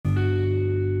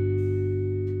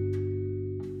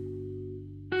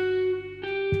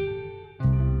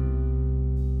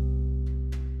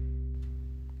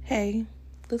Hey,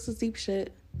 this is Deep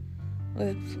Shit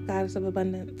with Goddess of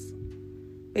Abundance.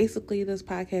 Basically, this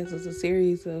podcast is a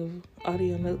series of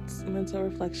audio notes, mental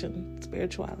reflection,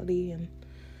 spirituality, and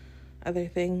other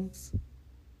things.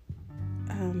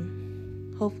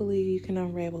 Hopefully you can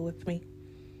unravel with me.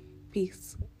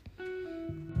 Peace.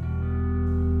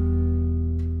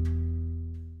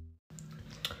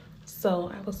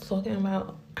 So I was talking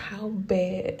about how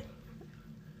bad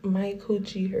my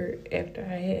coochie hurt after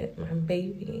I had my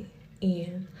baby,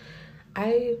 and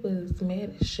I was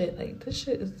mad as shit. Like, this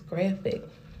shit is graphic,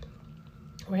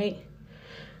 right?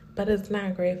 But it's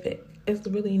not graphic. It's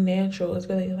really natural. It's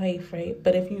really life, right?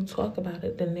 But if you talk about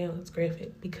it, then now it's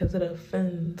graphic because it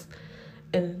offends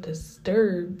and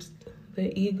disturbs the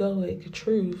egoic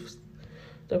truths,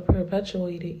 the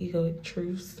perpetuated egoic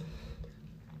truths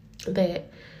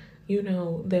that,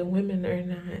 that women are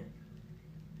not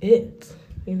it,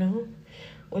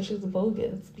 which is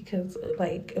bogus because,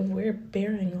 like, if we're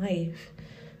bearing life,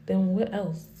 then what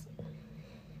else?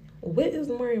 What is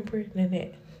more important than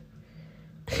that?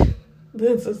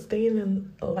 Than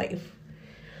sustaining life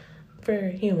for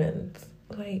humans?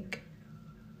 Like,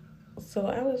 so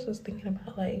I was just thinking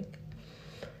about, like,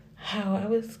 how I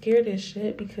was scared as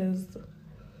shit because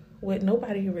what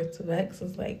nobody respects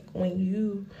is, like, when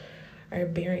you are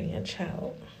bearing a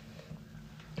child,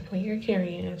 when you're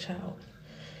carrying a child,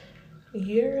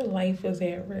 your life is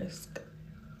at risk.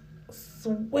 It's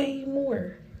way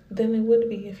more than it would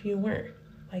be if you weren't.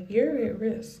 Like, you're at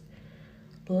risk.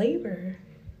 Labor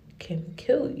can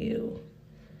kill you.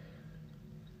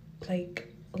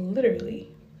 Like,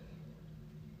 literally.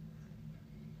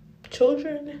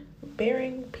 Children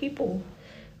bearing people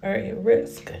are at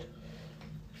risk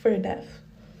for death.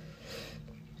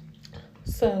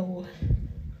 So,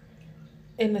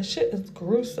 and the shit is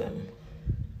gruesome.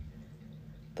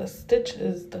 The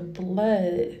stitches, the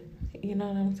blood, you know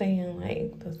what I'm saying?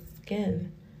 Like, the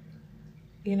skin,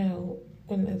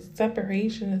 when the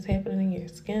separation is happening in your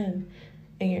skin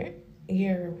and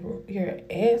your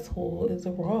asshole is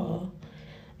raw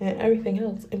and everything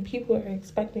else, and people are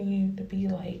expecting you to be,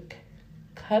 like,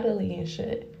 cuddly and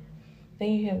shit.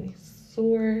 Then you have these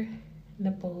sore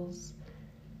nipples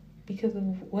because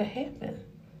of what happened.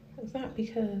 It's not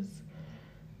because,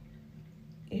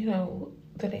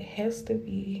 that it has to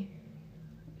be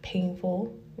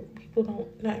painful.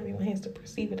 Not everyone has to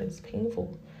perceive it as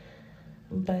painful,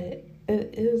 but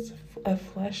it is a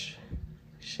flesh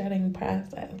shedding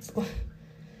process.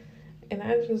 And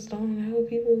I just don't know,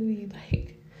 people be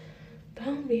like,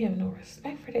 don't be having no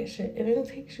respect for that shit. And it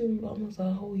takes you almost a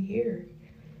whole year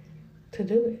to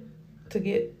do it, to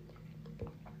get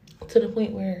to the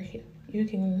point where you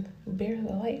can bear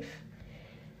the life.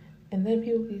 And then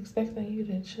people be expecting you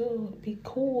to chill, be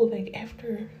cool, like,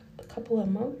 after a couple of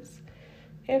months.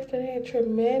 After that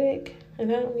traumatic, and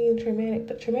I don't mean traumatic,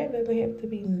 but traumatic doesn't have to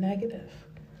be negative.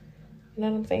 You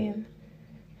know what I'm saying?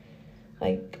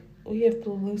 Like, we have to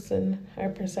loosen our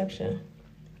perception.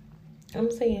 I'm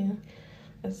saying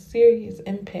a serious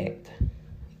impact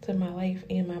to my life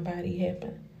and my body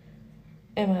happened.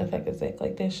 And my effect is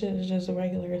like that shit is just a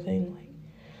regular thing. Like,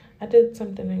 I did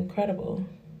something incredible.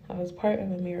 I was part of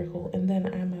a miracle, and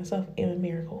then I myself am a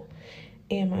miracle,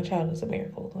 and my child is a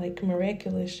miracle. Like,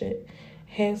 miraculous shit.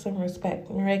 Have some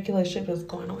respect. Miraculous shit is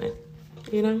going on,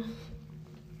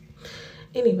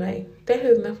 Anyway, that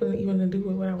has nothing even to do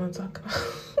with what I want to talk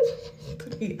about,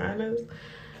 to be honest.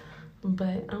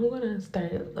 But I'm going to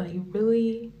start, like,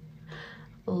 really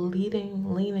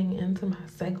leaning into my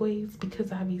segues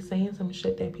because I be saying some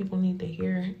shit that people need to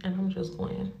hear, and I'm just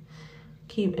going to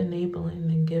keep enabling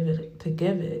and give it.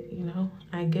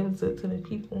 I give it to the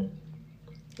people.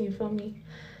 You feel me?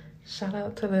 Shout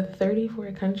out to the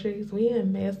 34 countries. We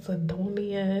in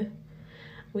Macedonia.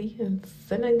 We in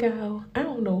Senegal. I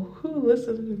don't know who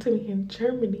listens to me in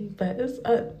Germany, but it's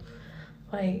up.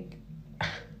 Like,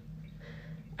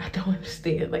 I don't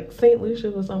understand. Like, St. Lucia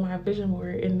was on my vision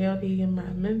board, and now they in my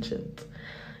mentions.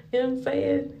 You know what I'm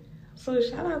saying? So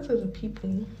shout out to the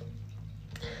people.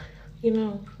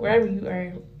 Wherever you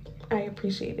are, I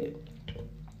appreciate it.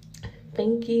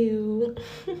 Thank you.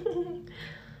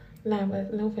 Nah,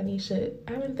 but no funny shit.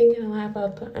 I've been thinking a lot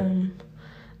about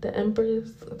the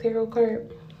Empress tarot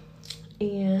card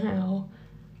and how,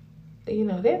 that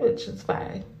bitch is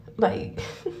fine. Like,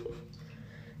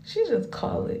 she just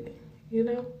call it,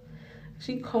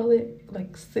 She call it,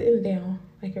 like, sitting down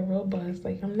like a real boss.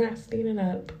 Like, I'm not standing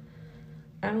up.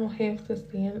 I don't have to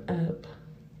stand up.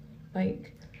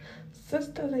 Like, sis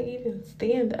doesn't even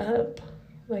stand up.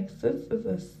 Like, sis is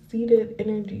a seated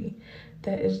energy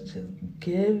that is just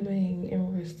giving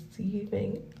and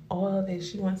receiving all that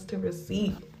she wants to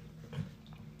receive.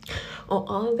 on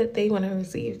all that they want to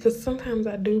receive. Because sometimes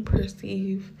I do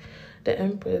perceive the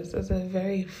Empress as a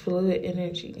very fluid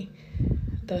energy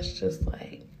that's just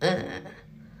like,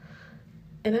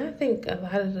 And I think a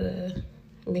lot of the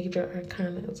major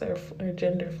arcanas are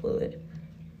gender fluid.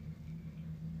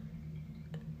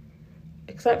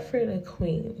 Except for the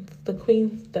queens. The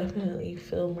queens definitely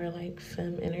feel more like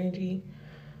femme energy.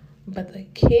 But the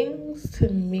kings, to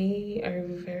me, are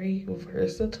very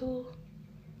versatile.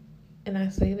 And I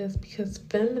say this because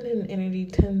feminine energy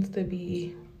tends to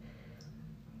be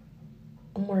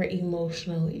more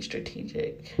emotionally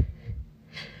strategic.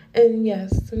 And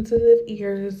yes, sensitive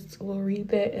ears will read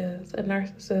that as a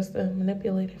narcissist and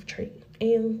manipulative trait.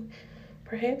 And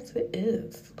perhaps it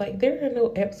is. Like, there are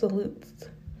no absolutes,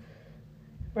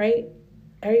 right?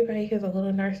 Everybody has a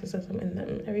little narcissism in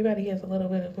them. Everybody has a little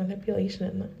bit of manipulation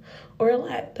in them. Or a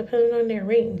lot, depending on their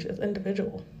range as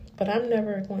individual. But I'm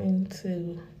never going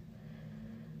to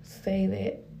say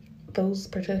that those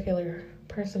particular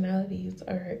personalities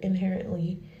are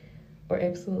inherently or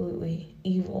absolutely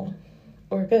evil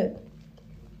or good.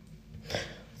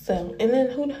 So, and then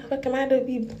who the fuck am I to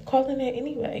be calling it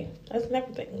anyway? That's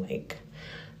another thing. Like,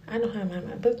 I know how to mind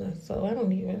my business, so I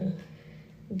don't even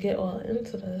get all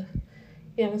into the,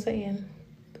 you know what I'm saying?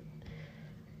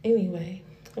 Anyway,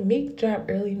 Meek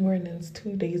dropped Early Mornings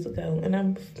 2 days ago, and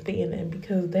I'm fanning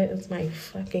because that is my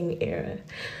fucking era.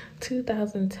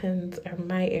 2010s are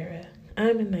my era.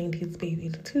 I'm a 90s baby.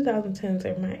 The 2010s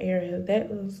are my era. That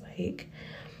was like,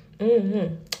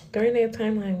 during that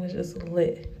timeline was just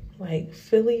lit. Like,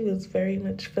 Philly was very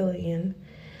much Phillying,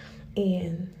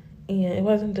 and it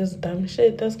wasn't just dumb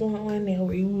shit that's going on now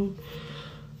where you,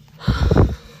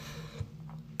 I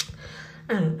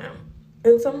don't know.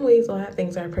 In some ways, a lot of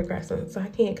things are progressing, so I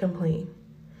can't complain.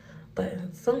 But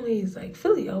in some ways, like,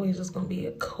 Philly always just gonna be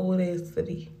a cold ass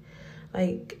city.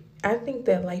 Like, I think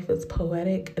that life is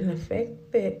poetic, and the fact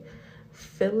that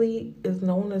Philly is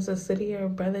known as a city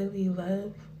of brotherly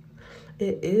love,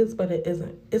 it is, but it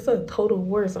isn't. It's a total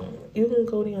war zone. You can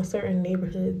go down certain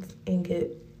neighborhoods and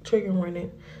get trigger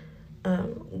warning,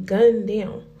 gunned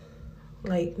down,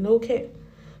 like, no cap,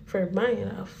 for buying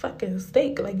a fucking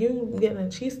steak. Like, you getting a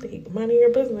cheesesteak, minding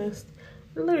your business,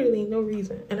 literally no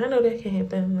reason. And I know that can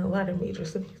happen in a lot of major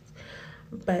cities,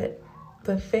 but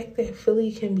the fact that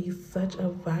Philly can be such a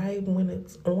vibe when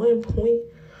it's on point,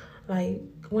 like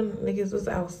when niggas is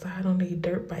outside on their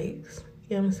dirt bikes,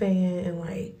 you know what I'm saying? And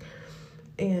like,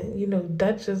 and you know,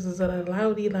 Duchess is a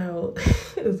loudy loud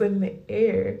is in the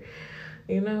air,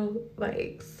 you know,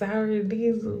 like sour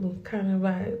diesel kind of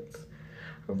vibes.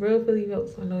 Real Philly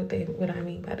folks don't know what I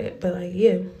mean by that, but like,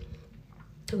 yeah,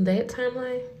 that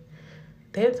timeline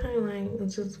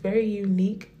is just very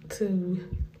unique to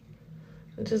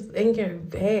just in your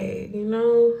bag, you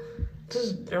know,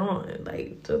 just drawn,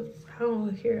 like, just, I'm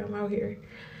out here,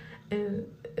 and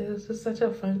it was just such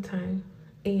a fun time.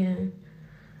 And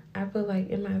I feel like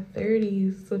in my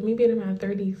 30s, so me being in my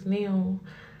 30s now,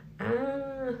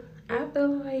 I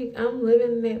feel like I'm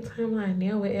living that timeline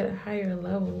now at a higher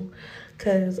level,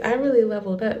 because I really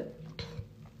leveled up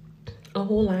a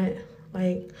whole lot,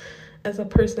 like, as a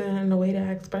person, and the way that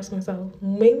I express myself,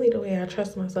 mainly the way I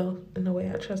trust myself and the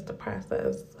way I trust the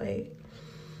process. Like,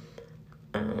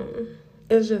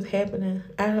 it's just happening.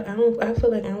 I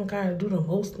feel like I don't gotta do the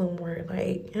most no more.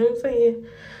 Like, you know what I'm saying?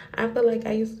 I feel like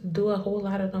I used to do a whole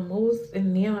lot of the most,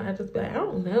 and now I just be like, I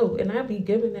don't know, and I be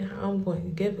giving it how I'm going to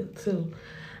give it too.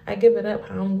 I give it up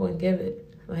how I'm going to give it.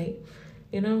 Like,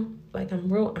 you know, like,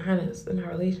 I'm real honest in my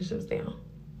relationships now.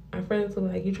 My friends are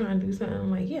like, you trying to do something?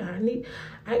 I'm like, yeah,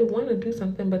 I want to do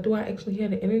something, but do I actually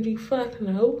have the energy? Fuck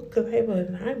no, because I have a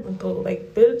 9-month-old.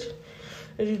 Like, bitch,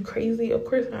 are you crazy? Of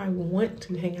course I want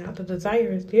to hang out. The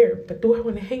desire is there, but do I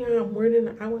want to hang out more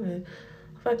than I want to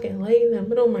fucking lay in the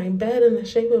middle of my bed in the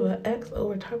shape of an X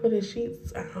over top of the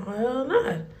sheets? Hell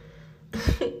not.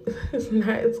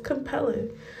 It's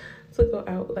compelling to go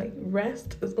out. Like,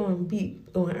 rest is going to be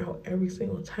going out every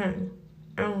single time.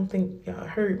 I don't think y'all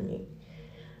heard me.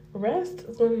 Rest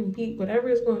is going to be whatever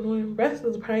is going on. Rest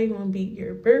is probably going to be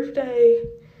your birthday.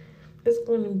 It's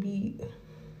going to be,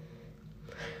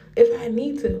 if I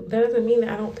need to. That doesn't mean that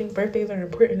I don't think birthdays are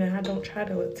important and I don't try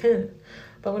to attend.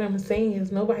 But what I'm saying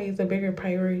is nobody is a bigger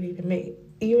priority to me.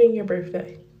 Even your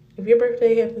birthday. If your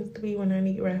birthday happens to be when I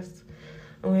need rest,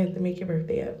 I'm going to have to make your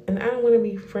birthday up. And I don't want to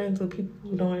be friends with people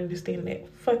who don't understand that.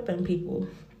 Fuck them people.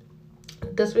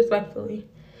 Disrespectfully.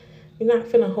 You're not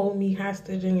finna hold me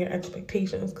hostage in your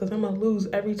expectations, because I'm gonna lose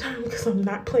every time because I'm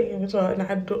not playing with y'all, and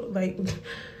I don't, like,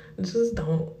 just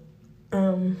don't.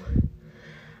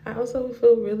 I also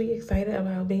feel really excited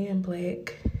about being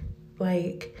Black.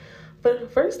 Like, For the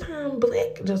first time,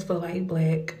 black just feel like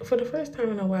black. For the first time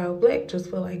in a while, black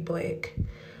just feel like black.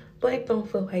 Black don't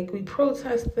feel like we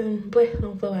protesting. Black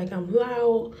don't feel like I'm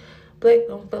loud. Black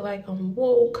don't feel like I'm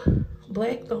woke.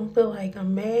 Black don't feel like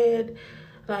I'm mad.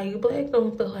 Like, black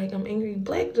don't feel like I'm angry.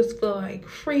 Black just feel like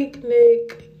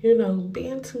Freaknik,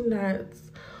 Bantu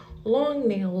knots, long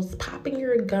nails, popping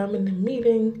your gum in the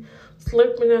meeting,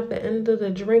 slurping at the end of the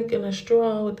drink in a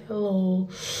straw with that little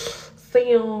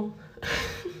sound.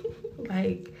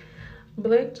 Like,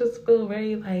 black just feel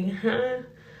very like,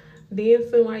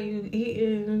 dancing while you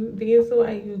eating, dancing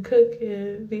while you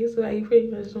cooking, dancing while you pretty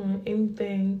much doing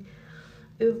anything.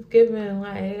 It's giving,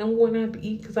 like, I'm going out to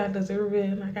eat because I deserve it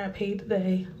and I got paid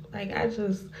today. Like,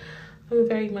 I'm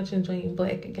very much enjoying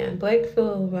black again. Black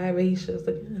feel vivacious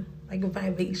again. Like,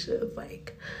 vivacious,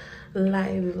 like,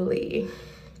 lively.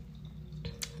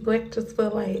 Black just feel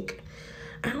like,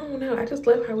 I don't know, I just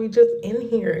love how we just in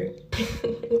here.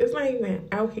 It's not even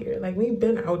out here. Like, we've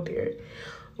been out there.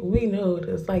 We know what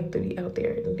it's like to be out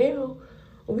there. Now,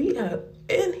 we are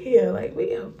in here. Like,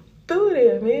 we are through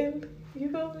there, man. You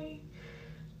feel me?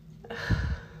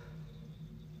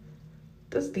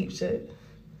 This deep shit.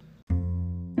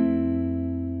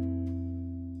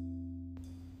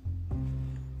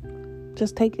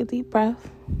 Just take a deep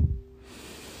breath.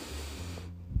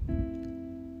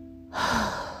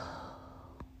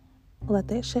 Let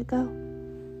that shit go.